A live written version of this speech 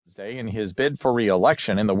Wednesday in his bid for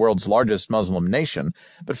re-election in the world's largest Muslim nation,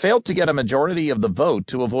 but failed to get a majority of the vote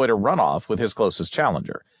to avoid a runoff with his closest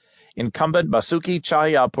challenger. Incumbent Basuki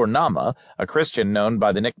Cahayapurnama, a Christian known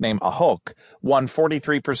by the nickname Ahok, won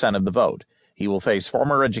 43% of the vote. He will face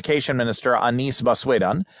former Education Minister Anies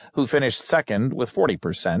Baswedan, who finished second with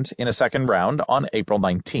 40% in a second round on April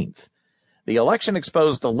 19th. The election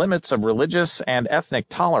exposed the limits of religious and ethnic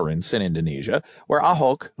tolerance in Indonesia, where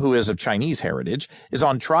Ahok, who is of Chinese heritage, is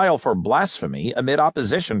on trial for blasphemy amid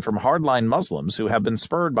opposition from hardline Muslims who have been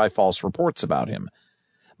spurred by false reports about him.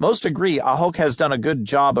 Most agree Ahok has done a good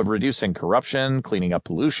job of reducing corruption, cleaning up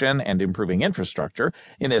pollution, and improving infrastructure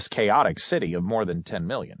in this chaotic city of more than 10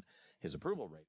 million. His approval rate